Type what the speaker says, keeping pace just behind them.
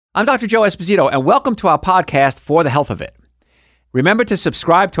I'm Dr. Joe Esposito, and welcome to our podcast, For the Health of It. Remember to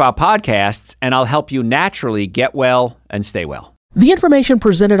subscribe to our podcasts, and I'll help you naturally get well and stay well. The information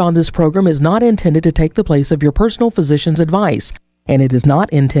presented on this program is not intended to take the place of your personal physician's advice, and it is not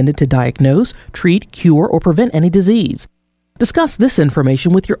intended to diagnose, treat, cure, or prevent any disease. Discuss this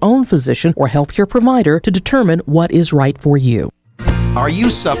information with your own physician or healthcare provider to determine what is right for you. Are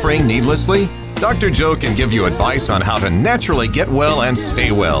you suffering needlessly? Dr. Joe can give you advice on how to naturally get well and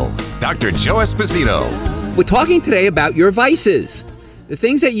stay well. Dr. Joe Esposito. We're talking today about your vices. The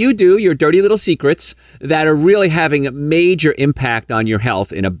things that you do, your dirty little secrets, that are really having a major impact on your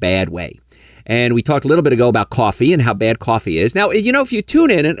health in a bad way. And we talked a little bit ago about coffee and how bad coffee is. Now, you know, if you tune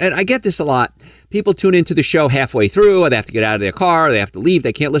in, and I get this a lot, people tune into the show halfway through, or they have to get out of their car, or they have to leave,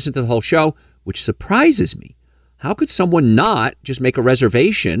 they can't listen to the whole show, which surprises me. How could someone not just make a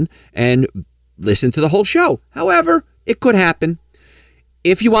reservation and listen to the whole show? However, it could happen.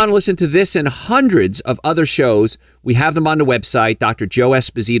 If you want to listen to this and hundreds of other shows, we have them on the website,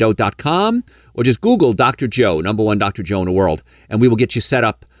 drjoeesposito.com, or just Google Dr. Joe, number one Dr. Joe in the world, and we will get you set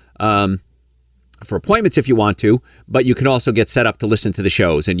up for appointments if you want to, but you can also get set up to listen to the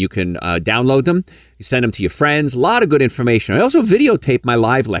shows, and you can download them, you send them to your friends, a lot of good information. I also videotape my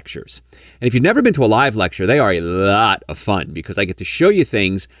live lectures. And if you've never been to a live lecture, they are a lot of fun because I get to show you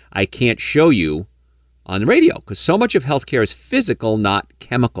things I can't show you on the radio because so much of healthcare is physical, not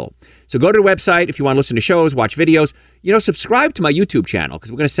chemical. So go to the website if you want to listen to shows, watch videos. You know, subscribe to my YouTube channel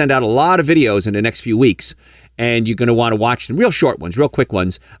because we're going to send out a lot of videos in the next few weeks. And you're going to want to watch some real short ones, real quick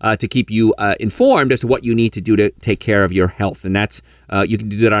ones, to keep you informed as to what you need to do to take care of your health. And that's you can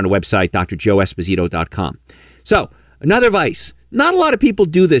do that on the website, drjoeesposito.com. So another vice. Not a lot of people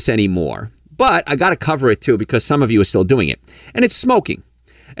do this anymore, but I got to cover it too because some of you are still doing it. And it's smoking.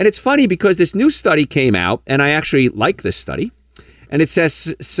 And it's funny because this new study came out, and I actually like this study. And it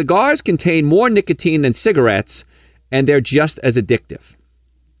says cigars contain more nicotine than cigarettes, and they're just as addictive.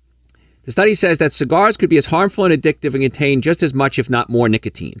 The study says that cigars could be as harmful and addictive and contain just as much, if not more,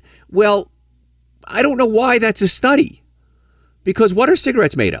 nicotine. Well, I don't know why that's a study. Because what are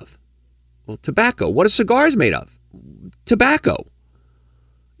cigarettes made of? Well, tobacco. What are cigars made of? Tobacco.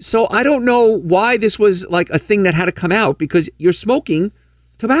 So I don't know why this was like a thing that had to come out because you're smoking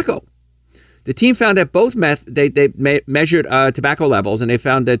tobacco. The team found that both they measured tobacco levels, and they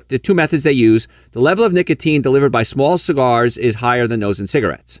found that the two methods they use, the level of nicotine delivered by small cigars is higher than those in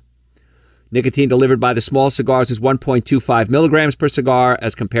cigarettes. Nicotine delivered by the small cigars is 1.25 milligrams per cigar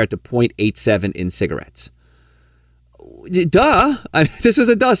as compared to 0.87 in cigarettes. Duh. This is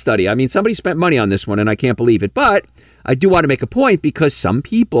a duh study. I mean, somebody spent money on this one, and I can't believe it. But I do want to make a point because some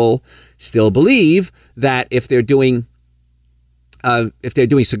people still believe that if they're doing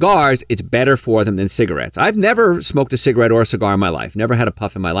cigars, it's better for them than cigarettes. I've never smoked a cigarette or a cigar in my life. Never had a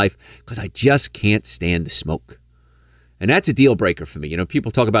puff in my life because I just can't stand the smoke. And that's a deal breaker for me. You know,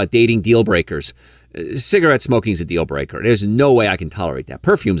 people talk about dating deal breakers. Cigarette smoking is a deal breaker. There's no way I can tolerate that.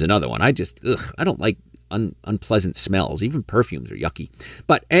 Perfume's another one. I don't like unpleasant smells. Even perfumes are yucky.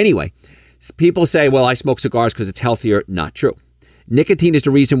 But anyway, people say, well, I smoke cigars because it's healthier. Not true. Nicotine is the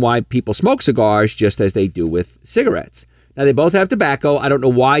reason why people smoke cigars just as they do with cigarettes. Now, they both have tobacco. I don't know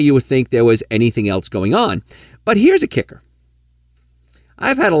why you would think there was anything else going on. But here's a kicker.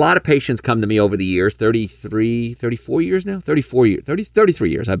 I've had a lot of patients come to me over the years, 34 years now, 33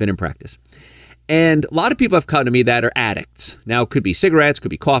 years I've been in practice. And a lot of people have come to me that are addicts. Now, it could be cigarettes, could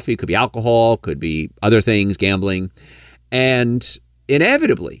be coffee, could be alcohol, could be other things, gambling. And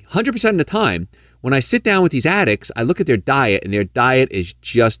inevitably, 100% of the time, when I sit down with these addicts, I look at their diet, and their diet is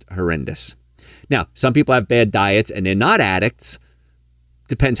just horrendous. Now, some people have bad diets, and they're not addicts.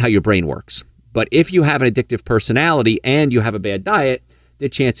 Depends how your brain works. But if you have an addictive personality and you have a bad diet, the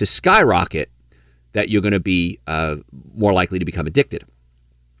chances skyrocket that you're going to be more likely to become addicted.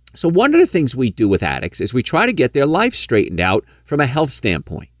 So one of the things we do with addicts is we try to get their life straightened out from a health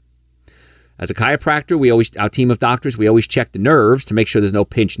standpoint. As a chiropractor, our team of doctors, we always check the nerves to make sure there's no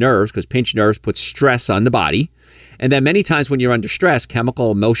pinched nerves because pinched nerves put stress on the body. And then many times when you're under stress,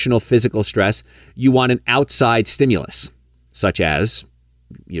 chemical, emotional, physical stress, you want an outside stimulus, such as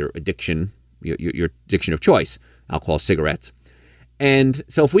your addiction, your addiction of choice, alcohol, cigarettes. And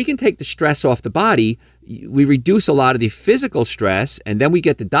so if we can take the stress off the body, we reduce a lot of the physical stress, and then we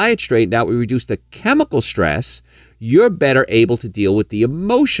get the diet straightened out, we reduce the chemical stress, you're better able to deal with the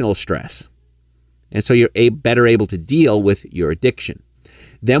emotional stress. And so you're better able to deal with your addiction.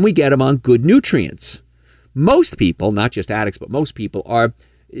 Then we get them on good nutrients. Most people, not just addicts, but most people are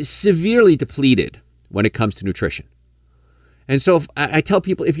severely depleted when it comes to nutrition. And so I tell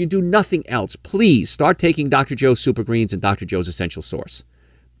people, if you do nothing else, please start taking Dr. Joe's Super Greens and Dr. Joe's Essential Source.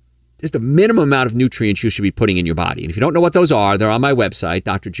 is the minimum amount of nutrients you should be putting in your body. And if you don't know what those are, they're on my website,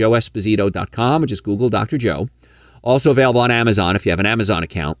 drjoeesposito.com, or just Google Dr. Joe. Also available on Amazon if you have an Amazon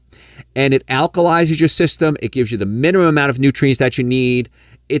account. And it alkalizes your system. It gives you the minimum amount of nutrients that you need.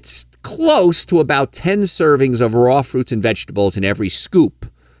 It's close to about 10 servings of raw fruits and vegetables in every scoop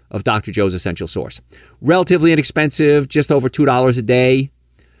of Dr. Joe's Essential Source. Relatively inexpensive, just over $2 a day.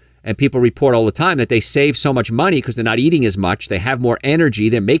 And people report all the time that they save so much money because they're not eating as much. They have more energy.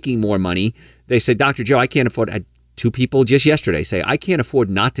 They're making more money. They say, Dr. Joe, I can't afford. I had 2 people just yesterday say, I can't afford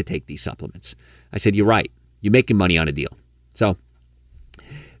not to take these supplements. I said, you're right. You're making money on a deal. So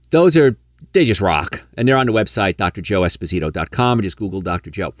they just rock. And they're on the website, drjoeesposito.com, or just Google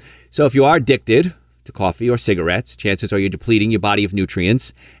Dr. Joe. So if you are addicted to coffee or cigarettes, chances are you're depleting your body of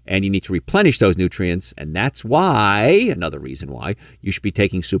nutrients, and you need to replenish those nutrients. And that's why, another reason why, you should be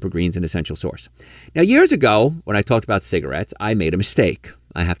taking Super Greens and Essential Source. Now, years ago, when I talked about cigarettes, I made a mistake.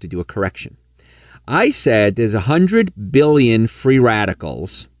 I have to do a correction. I said there's 100 billion free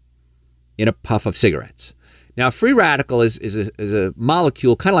radicals in a puff of cigarettes. Now, a free radical is a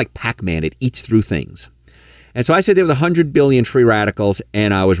molecule kind of like Pac-Man. It eats through things. And so I said there was 100 billion free radicals,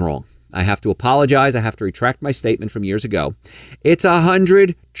 and I was wrong. I have to apologize. I have to retract my statement from years ago. It's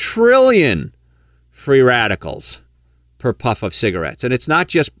 100 trillion free radicals per puff of cigarettes. And it's not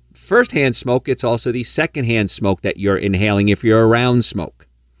just firsthand smoke. It's also the secondhand smoke that you're inhaling if you're around smoke.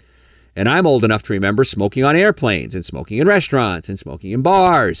 And I'm old enough to remember smoking on airplanes and smoking in restaurants and smoking in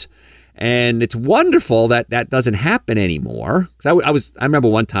bars. And it's wonderful that that doesn't happen anymore. Because I remember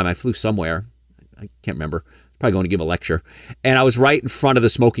one time I flew somewhere. I can't remember. Probably going to give a lecture. And I was right in front of the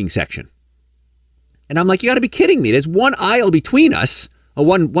smoking section. And I'm like, you got to be kidding me. There's one aisle between us. Or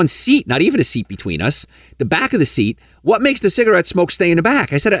one seat, not even a seat between us. The back of the seat. What makes the cigarette smoke stay in the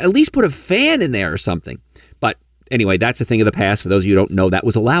back? I said, at least put a fan in there or something. But anyway, that's a thing of the past. For those of you who don't know, that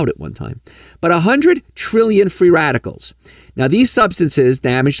was allowed at one time. But 100 trillion free radicals. Now, these substances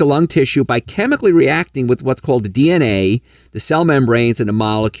damage the lung tissue by chemically reacting with what's called the DNA, the cell membranes, and the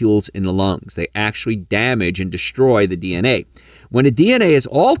molecules in the lungs. They actually damage and destroy the DNA. When the DNA is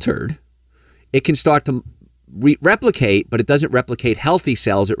altered, it can start to replicate, but it doesn't replicate healthy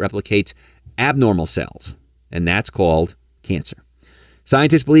cells. It replicates abnormal cells, and that's called cancer.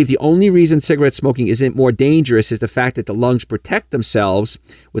 Scientists believe the only reason cigarette smoking isn't more dangerous is the fact that the lungs protect themselves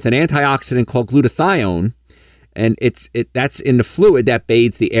with an antioxidant called glutathione, and that's in the fluid that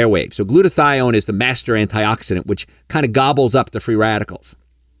bathes the airwaves. So glutathione is the master antioxidant, which kind of gobbles up the free radicals.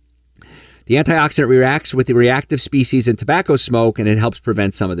 The antioxidant reacts with the reactive species in tobacco smoke, and it helps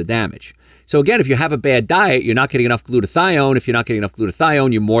prevent some of the damage. So again, if you have a bad diet, you're not getting enough glutathione. If you're not getting enough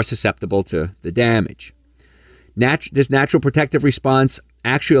glutathione, you're more susceptible to the damage. This natural protective response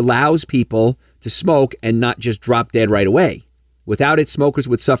actually allows people to smoke and not just drop dead right away. Without it, smokers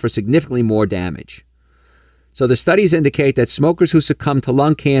would suffer significantly more damage. So the studies indicate that smokers who succumb to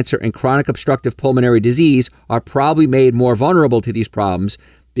lung cancer and chronic obstructive pulmonary disease are probably made more vulnerable to these problems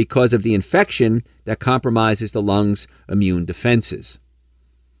because of the infection that compromises the lungs' immune defenses.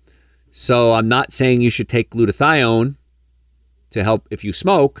 So I'm not saying you should take glutathione to help if you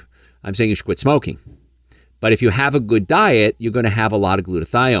smoke. I'm saying you should quit smoking. But if you have a good diet, you're going to have a lot of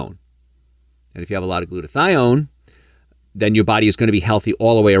glutathione. And if you have a lot of glutathione, then your body is going to be healthy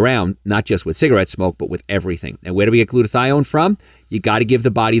all the way around, not just with cigarette smoke, but with everything. And where do we get glutathione from? You got to give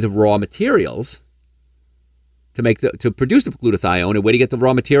the body the raw materials to produce the glutathione. And where do you get the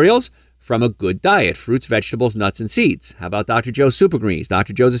raw materials? From a good diet, fruits, vegetables, nuts, and seeds. How about Dr. Joe's Super Greens,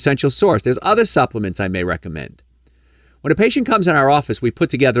 Dr. Joe's Essential Source? There's other supplements I may recommend. When a patient comes in our office, we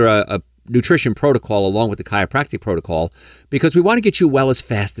put together a nutrition protocol along with the chiropractic protocol because we want to get you well as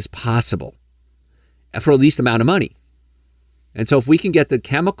fast as possible for the least amount of money. And so if we can get the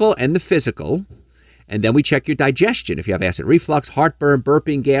chemical and the physical, and then we check your digestion. If you have acid reflux, heartburn,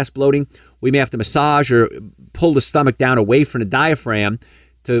 burping, gas, bloating, we may have to massage or pull the stomach down away from the diaphragm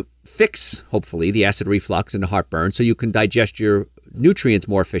to fix, hopefully, the acid reflux and the heartburn so you can digest your nutrients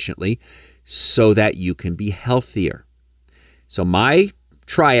more efficiently so that you can be healthier. So my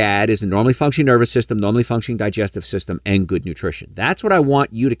triad is a normally functioning nervous system, normally functioning digestive system, and good nutrition. That's what I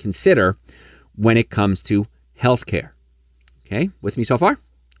want you to consider when it comes to healthcare. Okay, with me so far?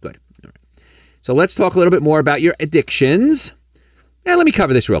 Good. All right. So let's talk a little bit more about your addictions. Yeah, let me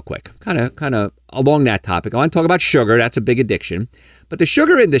cover this real quick. Kind of along that topic. I want to talk about sugar. That's a big addiction. But the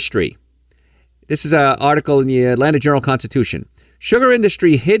sugar industry, this is an article in the Atlanta Journal-Constitution. Sugar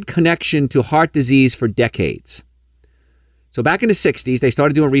industry hid connection to heart disease for decades. So back in the 60s, they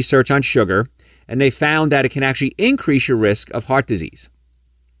started doing research on sugar, and they found that it can actually increase your risk of heart disease.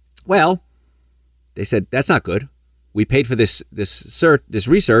 Well, they said, that's not good. We paid for this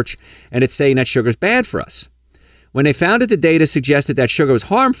research, and it's saying that sugar's bad for us. When they found that the data suggested that sugar was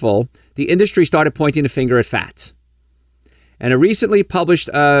harmful, the industry started pointing the finger at fats. And a recently published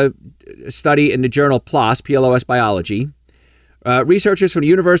study in the journal PLOS Biology, researchers from the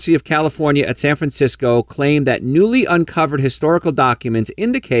University of California at San Francisco claim that newly uncovered historical documents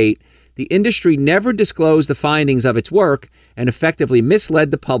indicate the industry never disclosed the findings of its work and effectively misled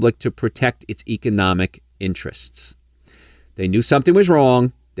the public to protect its economic interests. They knew something was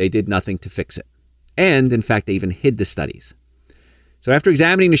wrong. They did nothing to fix it. And, in fact, they even hid the studies. So after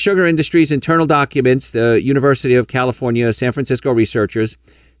examining the sugar industry's internal documents, the University of California, San Francisco researchers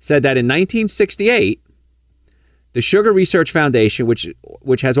said that in 1968, the Sugar Research Foundation,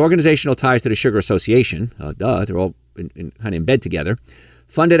 which has organizational ties to the Sugar Association, they're all kind of in bed together,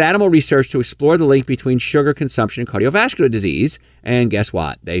 funded animal research to explore the link between sugar consumption and cardiovascular disease. And guess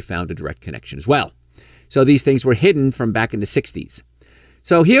what? They found a direct connection as well. So these things were hidden from back in the 60s.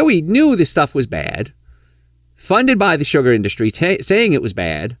 So here we knew this stuff was bad, funded by the sugar industry, saying it was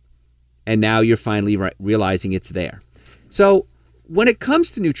bad, and now you're finally realizing it's there. So when it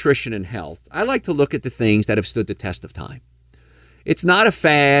comes to nutrition and health, I like to look at the things that have stood the test of time. It's not a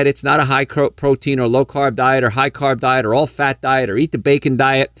fad. It's not a high protein or low carb diet or high carb diet or all fat diet or eat the bacon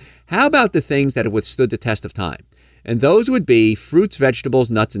diet. How about the things that have withstood the test of time? And those would be fruits,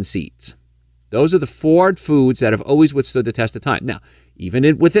 vegetables, nuts, and seeds. Those are the 4 foods that have always withstood the test of time. Now,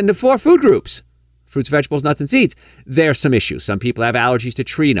 even within the 4 food groups, fruits, vegetables, nuts, and seeds, there's some issues. Some people have allergies to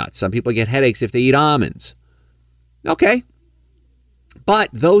tree nuts. Some people get headaches if they eat almonds. Okay. But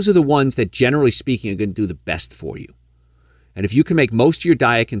those are the ones that, generally speaking, are going to do the best for you. And if you can make most of your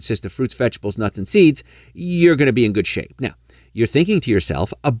diet consist of fruits, vegetables, nuts, and seeds, you're going to be in good shape. Now, you're thinking to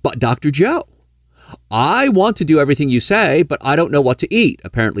yourself, but Dr. Joe, I want to do everything you say, but I don't know what to eat.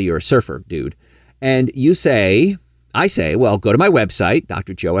 Apparently, you're a surfer, dude. And I say, well, go to my website,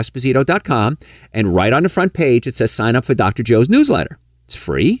 drjoeesposito.com, and right on the front page, it says sign up for Dr. Joe's newsletter. It's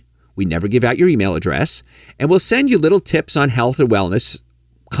free. We never give out your email address. And we'll send you little tips on health or wellness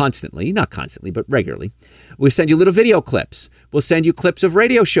constantly, not constantly, but regularly. We'll send you little video clips. We'll send you clips of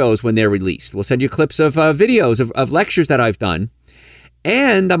radio shows when they're released. We'll send you clips of videos of lectures that I've done.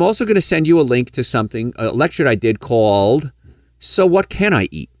 And I'm also going to send you a link to a lecture I did called, So What Can I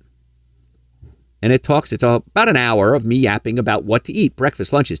Eat? And it's about an hour of me yapping about what to eat,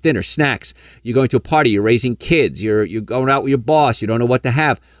 breakfast, lunches, dinner, snacks. You're going to a party, you're raising kids, you're going out with your boss, you don't know what to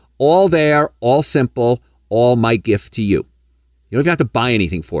have. All there, all simple, all my gift to you. You don't even have to buy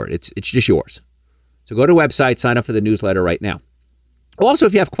anything for it. It's just yours. So go to the website, sign up for the newsletter right now. Also,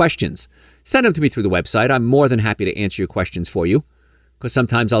 if you have questions, send them to me through the website. I'm more than happy to answer your questions for you, because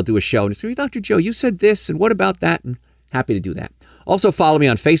sometimes I'll do a show and say, Dr. Joe, you said this, and what about that? And happy to do that. Also, follow me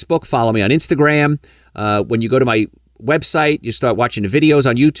on Facebook, follow me on Instagram. When you go to my website, you start watching the videos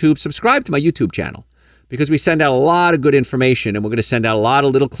on YouTube. Subscribe to my YouTube channel, because we send out a lot of good information, and we're going to send out a lot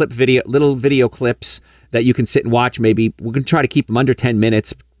of little video clips that you can sit and watch. Maybe we're going to try to keep them under 10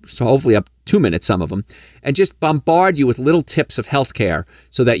 minutes, so hopefully up 2 minutes, some of them, and just bombard you with little tips of healthcare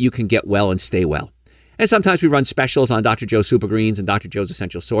so that you can get well and stay well. And sometimes we run specials on Dr. Joe Super Greens and Dr. Joe's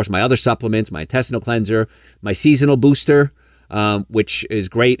Essential Source, my other supplements, my intestinal cleanser, my seasonal booster, which is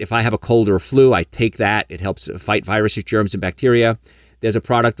great. If I have a cold or a flu, I take that. It helps fight viruses, germs, and bacteria. There's a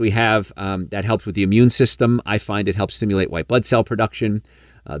product we have that helps with the immune system. I find it helps stimulate white blood cell production.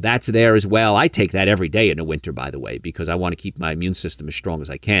 That's there as well. I take that every day in the winter, by the way, because I want to keep my immune system as strong as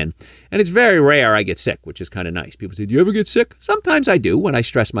I can. And it's very rare I get sick, which is kind of nice. People say, do you ever get sick? Sometimes I do when I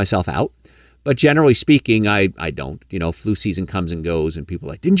stress myself out. But generally speaking, I don't. Flu season comes and goes, and people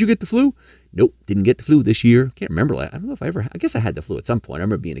are like, didn't you get the flu? Nope, didn't get the flu this year. Can't remember. I don't know if I guess I had the flu at some point. I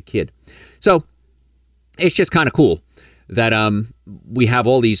remember being a kid. So it's just kind of cool that we have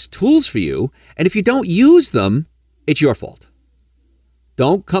all these tools for you. And if you don't use them, it's your fault.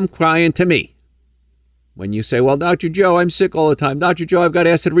 Don't come crying to me when you say, well, Dr. Joe, I'm sick all the time. Dr. Joe, I've got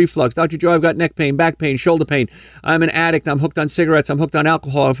acid reflux. Dr. Joe, I've got neck pain, back pain, shoulder pain. I'm an addict. I'm hooked on cigarettes. I'm hooked on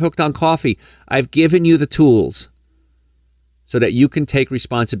alcohol. I'm hooked on coffee. I've given you the tools so that you can take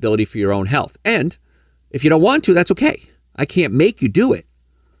responsibility for your own health. And if you don't want to, that's okay. I can't make you do it.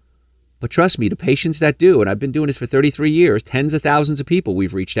 But trust me, the patients that do, and I've been doing this for 33 years, tens of thousands of people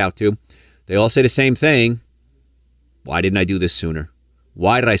we've reached out to, they all say the same thing. Why didn't I do this sooner?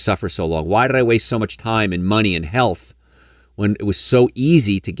 Why did I suffer so long? Why did I waste so much time and money and health when it was so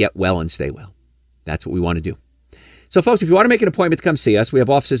easy to get well and stay well? That's what we want to do. So, folks, if you want to make an appointment to come see us, we have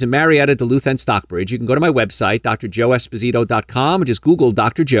offices in Marietta, Duluth, and Stockbridge. You can go to my website, drjoeesposito.com, or just Google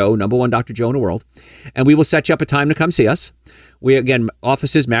Dr. Joe, number one Dr. Joe in the world, and we will set you up a time to come see us. We, again,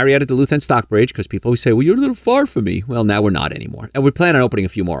 offices Marietta, Duluth, and Stockbridge, because people always say, well, you're a little far from me. Well, now we're not anymore. And we plan on opening a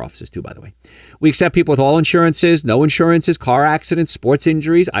few more offices, too, by the way. We accept people with all insurances, no insurances, car accidents, sports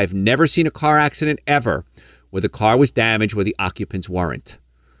injuries. I've never seen a car accident ever where the car was damaged where the occupants weren't.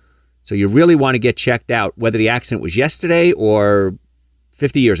 So you really want to get checked out, whether the accident was yesterday or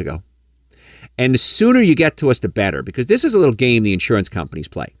 50 years ago. And the sooner you get to us, the better, because this is a little game the insurance companies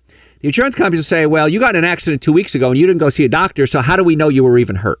play. The insurance companies will say, well, you got in an accident 2 weeks ago and you didn't go see a doctor, so how do we know you were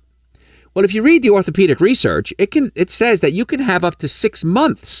even hurt? Well, if you read the orthopedic research, it says that you can have up to 6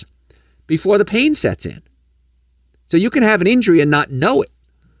 months before the pain sets in. So you can have an injury and not know it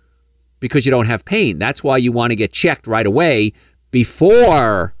because you don't have pain. That's why you want to get checked right away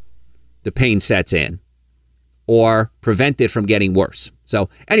before the pain sets in or prevent it from getting worse. So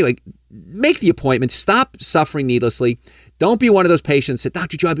anyway, make the appointment. Stop suffering needlessly. Don't be one of those patients that,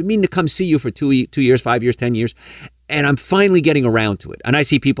 Dr. Joe, I've been meaning to come see you for 2 years, 5 years, 10 years, and I'm finally getting around to it. And I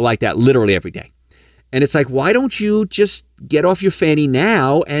see people like that literally every day. And it's like, why don't you just get off your fanny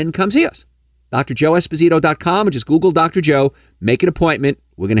now and come see us? drjoeesposito.com, or just Google Dr. Joe, make an appointment.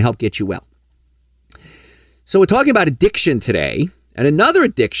 We're going to help get you well. So we're talking about addiction today. And another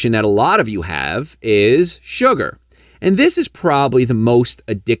addiction that a lot of you have is sugar. And this is probably the most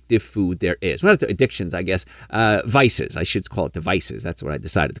addictive food there is. Well, not addictions, I guess. Vices. I should call it the vices. That's what I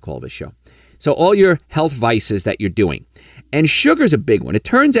decided to call this show. So all your health vices that you're doing. And sugar's a big one. It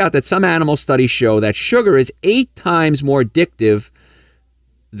turns out that some animal studies show that sugar is 8 times more addictive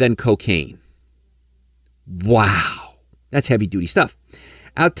than cocaine. Wow. That's heavy-duty stuff.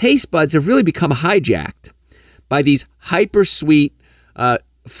 Our taste buds have really become hijacked by these hyper-sweet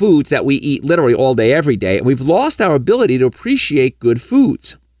foods that we eat literally all day, every day. And we've lost our ability to appreciate good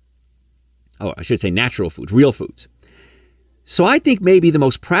foods. Oh, I should say natural foods, real foods. So I think maybe the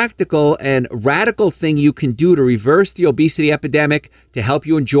most practical and radical thing you can do to reverse the obesity epidemic, to help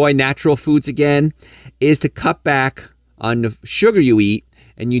you enjoy natural foods again, is to cut back on the sugar you eat.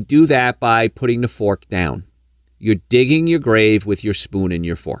 And you do that by putting the fork down. You're digging your grave with your spoon and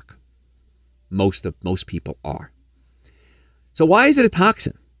your fork. Most people are. So why is it a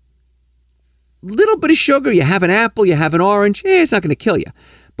toxin? Little bit of sugar, you have an apple, you have an orange, it's not going to kill you.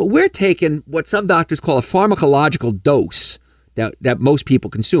 But we're taking what some doctors call a pharmacological dose that most people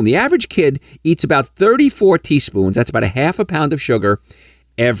consume. The average kid eats about 34 teaspoons, that's about a half a pound of sugar,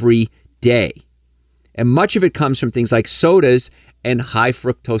 every day. And much of it comes from things like sodas and high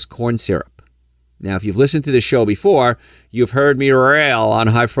fructose corn syrup. Now, if you've listened to this show before, you've heard me rail on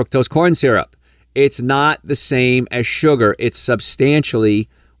high fructose corn syrup. It's not the same as sugar. It's substantially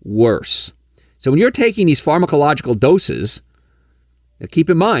worse. So when you're taking these pharmacological doses, now keep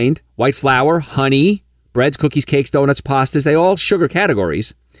in mind, white flour, honey, breads, cookies, cakes, donuts, pastas, they all sugar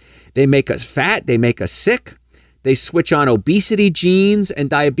categories. They make us fat. They make us sick. They switch on obesity genes and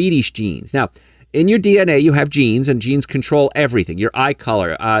diabetes genes. Now, in your DNA, you have genes, and genes control everything. Your eye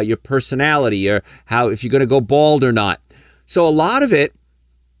color, your personality, if you're going to go bald or not. So a lot of it,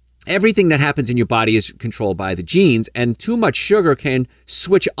 everything that happens in your body is controlled by the genes, and too much sugar can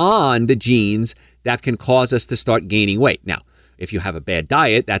switch on the genes that can cause us to start gaining weight. Now, if you have a bad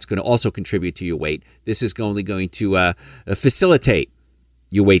diet, that's going to also contribute to your weight. This is only going to facilitate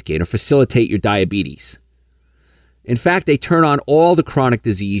your weight gain or facilitate your diabetes. In fact, they turn on all the chronic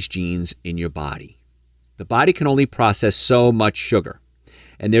disease genes in your body. The body can only process so much sugar.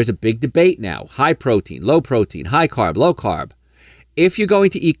 And there's a big debate now. High protein, high carb, low carb. If you're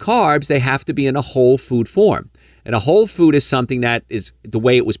going to eat carbs, they have to be in a whole food form. And a whole food is something that is the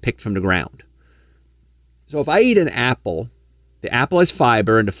way it was picked from the ground. So if I eat an apple, the apple has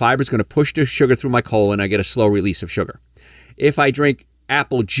fiber, and the fiber is going to push the sugar through my colon. I get a slow release of sugar. If I drink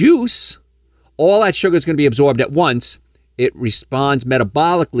apple juice, all that sugar is going to be absorbed at once. It responds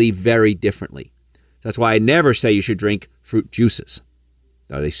metabolically very differently. That's why I never say you should drink fruit juices.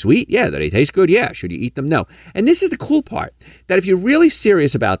 Are they sweet? Yeah. Do they taste good? Yeah. Should you eat them? No. And this is the cool part, that if you're really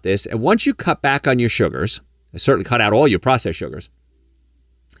serious about this, and once you cut back on your sugars, certainly cut out all your processed sugars,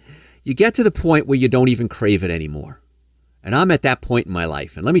 you get to the point where you don't even crave it anymore. And I'm at that point in my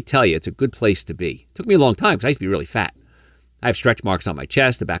life. And let me tell you, it's a good place to be. It took me a long time because I used to be really fat. I have stretch marks on my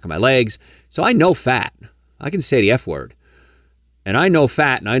chest, the back of my legs. So I know fat. I can say the F word. And I know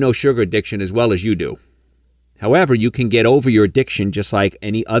fat and I know sugar addiction as well as you do. However, you can get over your addiction just like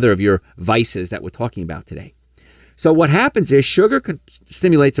any other of your vices that we're talking about today. So what happens is sugar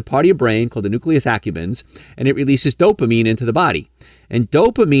stimulates a part of your brain called the nucleus accumbens, and it releases dopamine into the body. And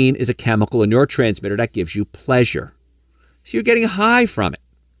dopamine is a chemical, a neurotransmitter that gives you pleasure. So you're getting high from it.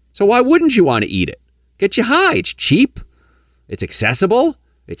 So why wouldn't you want to eat it? Get you high. It's cheap. It's accessible.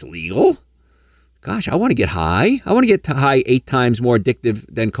 It's legal. Gosh, I want to get high. I want to get high 8 times more addictive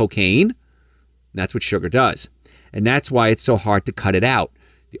than cocaine. That's what sugar does. And that's why it's so hard to cut it out.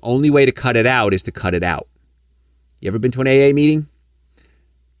 The only way to cut it out is to cut it out. You ever been to an AA meeting?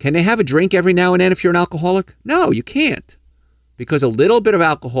 Can they have a drink every now and then if you're an alcoholic? No, you can't. Because a little bit of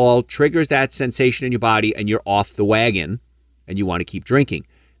alcohol triggers that sensation in your body and you're off the wagon and you want to keep drinking.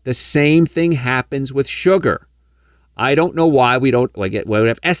 The same thing happens with sugar. I don't know why we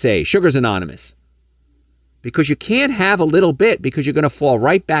have SA, Sugar's Anonymous. Because you can't have a little bit because you're going to fall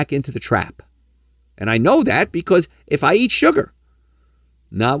right back into the trap. And I know that because if I eat sugar.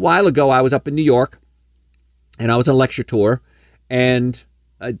 Now, a while ago, I was up in New York and I was on a lecture tour and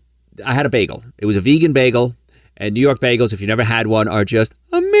I had a bagel. It was a vegan bagel. And New York bagels, if you never had one, are just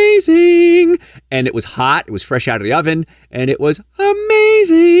amazing. And it was hot. It was fresh out of the oven. And it was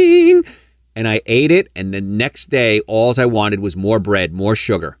amazing. And I ate it. And the next day, all I wanted was more bread, more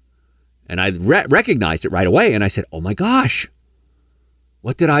sugar. And I recognized it right away. And I said, oh my gosh,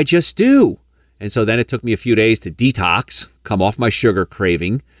 what did I just do? And so then it took me a few days to detox, come off my sugar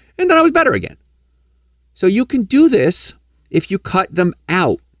craving. And then I was better again. So you can do this if you cut them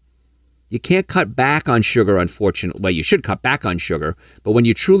out. You can't cut back on sugar, unfortunately. Well, you should cut back on sugar, but when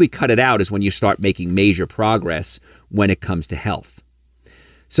you truly cut it out is when you start making major progress when it comes to health.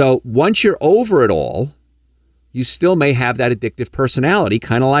 So once you're over it all, you still may have that addictive personality,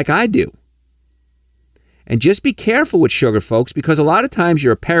 kind of like I do. And just be careful with sugar, folks, because a lot of times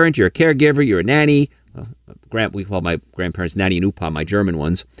you're a parent, you're a caregiver, you're a nanny. Well, we call my grandparents Nanny and Upa, my German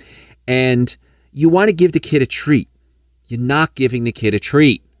ones. And you want to give the kid a treat. You're not giving the kid a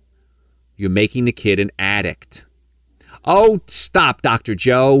treat. You're making the kid an addict. Oh, stop, Dr.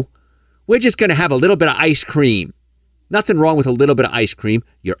 Joe. We're just going to have a little bit of ice cream. Nothing wrong with a little bit of ice cream.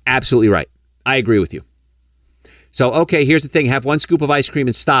 You're absolutely right. I agree with you. So, okay, here's the thing. Have 1 scoop of ice cream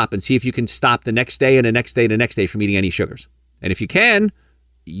and stop and see if you can stop the next day and the next day and the next day from eating any sugars. And if you can,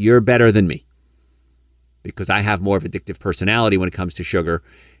 you're better than me because I have more of an addictive personality when it comes to sugar.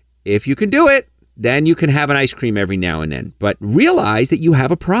 If you can do it, then you can have an ice cream every now and then. But realize that you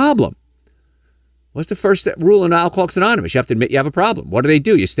have a problem. What's the first rule in Alcoholics Anonymous? You have to admit you have a problem. What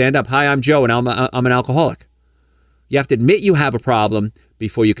do? You stand up, hi, I'm Joe, and I'm an alcoholic. You have to admit you have a problem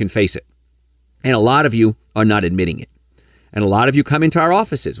before you can face it. And a lot of you are not admitting it. And a lot of you come into our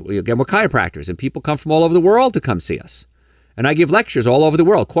offices. Again, we're chiropractors, and people come from all over the world to come see us. And I give lectures all over the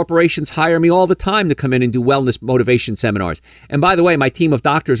world. Corporations hire me all the time to come in and do wellness motivation seminars. And by the way, my team of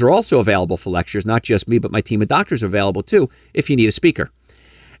doctors are also available for lectures. Not just me, but my team of doctors are available too if you need a speaker.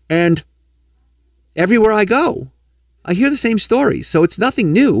 And everywhere I go, I hear the same stories. So it's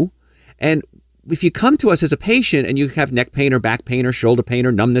nothing new. And if you come to us as a patient and you have neck pain or back pain or shoulder pain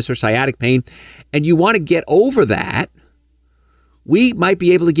or numbness or sciatic pain, and you want to get over that, we might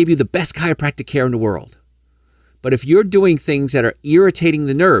be able to give you the best chiropractic care in the world. But if you're doing things that are irritating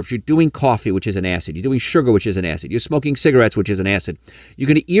the nerves, you're doing coffee, which is an acid, you're doing sugar, which is an acid, you're smoking cigarettes, which is an acid, you're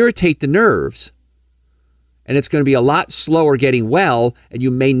going to irritate the nerves, and it's going to be a lot slower getting well, and you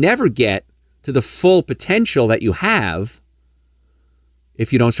may never get to the full potential that you have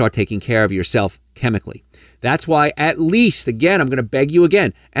if you don't start taking care of yourself chemically. That's why at least, again, I'm going to beg you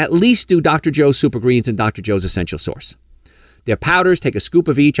again, at least do Dr. Joe's Super Greens and Dr. Joe's Essential Source. They're powders. Take a scoop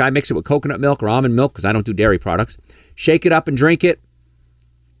of each. I mix it with coconut milk or almond milk because I don't do dairy products. Shake it up and drink it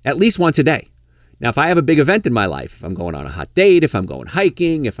at least once a day. Now, if I have a big event in my life, if I'm going on a hot date, if I'm going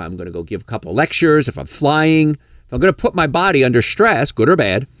hiking, if I'm going to go give a couple of lectures, if I'm flying, if I'm going to put my body under stress, good or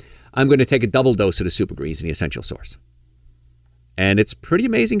bad, I'm going to take a double dose of the Super Greens and the Essential Source. And it's pretty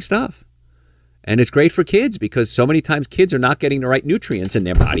amazing stuff. And it's great for kids because so many times kids are not getting the right nutrients in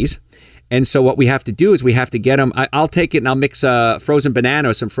their bodies. And so what we have to do is we have to get them. I'll take it and I'll mix a frozen banana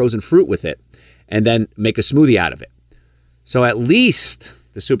or some frozen fruit with it and then make a smoothie out of it. So at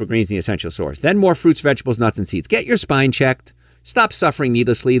least the Super Greens and the Essential Source. Then more fruits, vegetables, nuts, and seeds. Get your spine checked. Stop suffering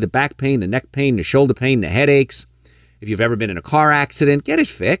needlessly. The back pain, the neck pain, the shoulder pain, the headaches. If you've ever been in a car accident, get it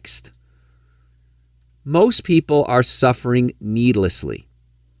fixed. Most people are suffering needlessly.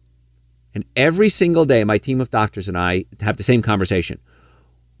 And every single day, my team of doctors and I have the same conversation.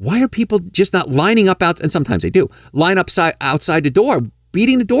 Why are people just not lining up out? And sometimes they do. Line up outside the door,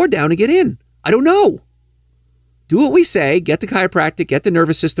 beating the door down to get in. I don't know. Do what we say. Get the chiropractic, get the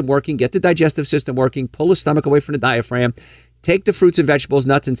nervous system working, get the digestive system working, pull the stomach away from the diaphragm, take the fruits and vegetables,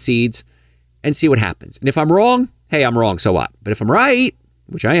 nuts and seeds, and see what happens. And if I'm wrong, hey, I'm wrong, so what? But if I'm right,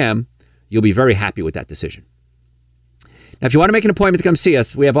 which I am, you'll be very happy with that decision. Now, if you want to make an appointment to come see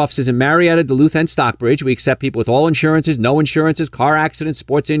us, we have offices in Marietta, Duluth, and Stockbridge. We accept people with all insurances, no insurances, car accidents,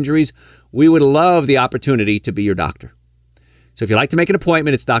 sports injuries. We would love the opportunity to be your doctor. So if you'd like to make an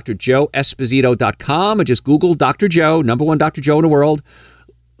appointment, it's drjoeesposito.com, or just Google Dr. Joe, number one Dr. Joe in the world.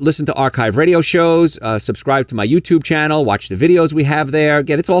 Listen to archive radio shows, subscribe to my YouTube channel, watch the videos we have there.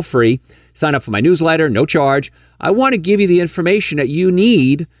 Again, it's all free. Sign up for my newsletter, no charge. I want to give you the information that you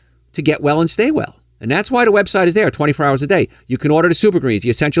need to get well and stay well. And that's why the website is there 24 hours a day. You can order the Super Greens,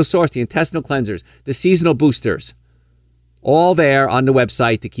 the Essential Source, the Intestinal Cleansers, the Seasonal Boosters. All there on the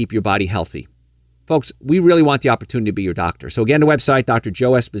website to keep your body healthy. Folks, we really want the opportunity to be your doctor. So again, the website,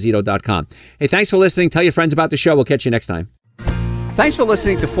 drjoeesposito.com. Hey, thanks for listening. Tell your friends about the show. We'll catch you next time. Thanks for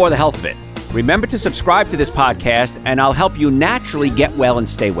listening to For the Health of It. Remember to subscribe to this podcast, and I'll help you naturally get well and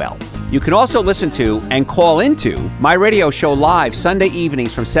stay well. You can also listen to and call into my radio show live Sunday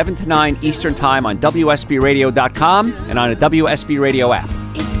evenings from 7 to 9 Eastern Time on WSBRadio.com and on a WSB Radio app.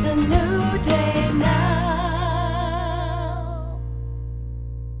 It's a new day now.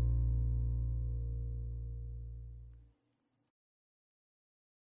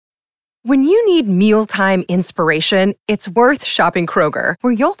 When you need mealtime inspiration, it's worth shopping Kroger,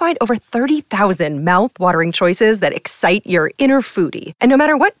 where you'll find over 30,000 mouth-watering choices that excite your inner foodie. And no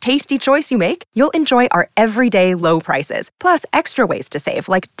matter what tasty choice you make, you'll enjoy our everyday low prices, plus extra ways to save,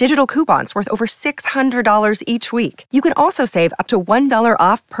 like digital coupons worth over $600 each week. You can also save up to $1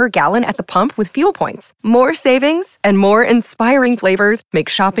 off per gallon at the pump with fuel points. More savings and more inspiring flavors make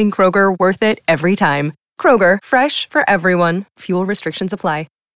shopping Kroger worth it every time. Kroger, fresh for everyone. Fuel restrictions apply.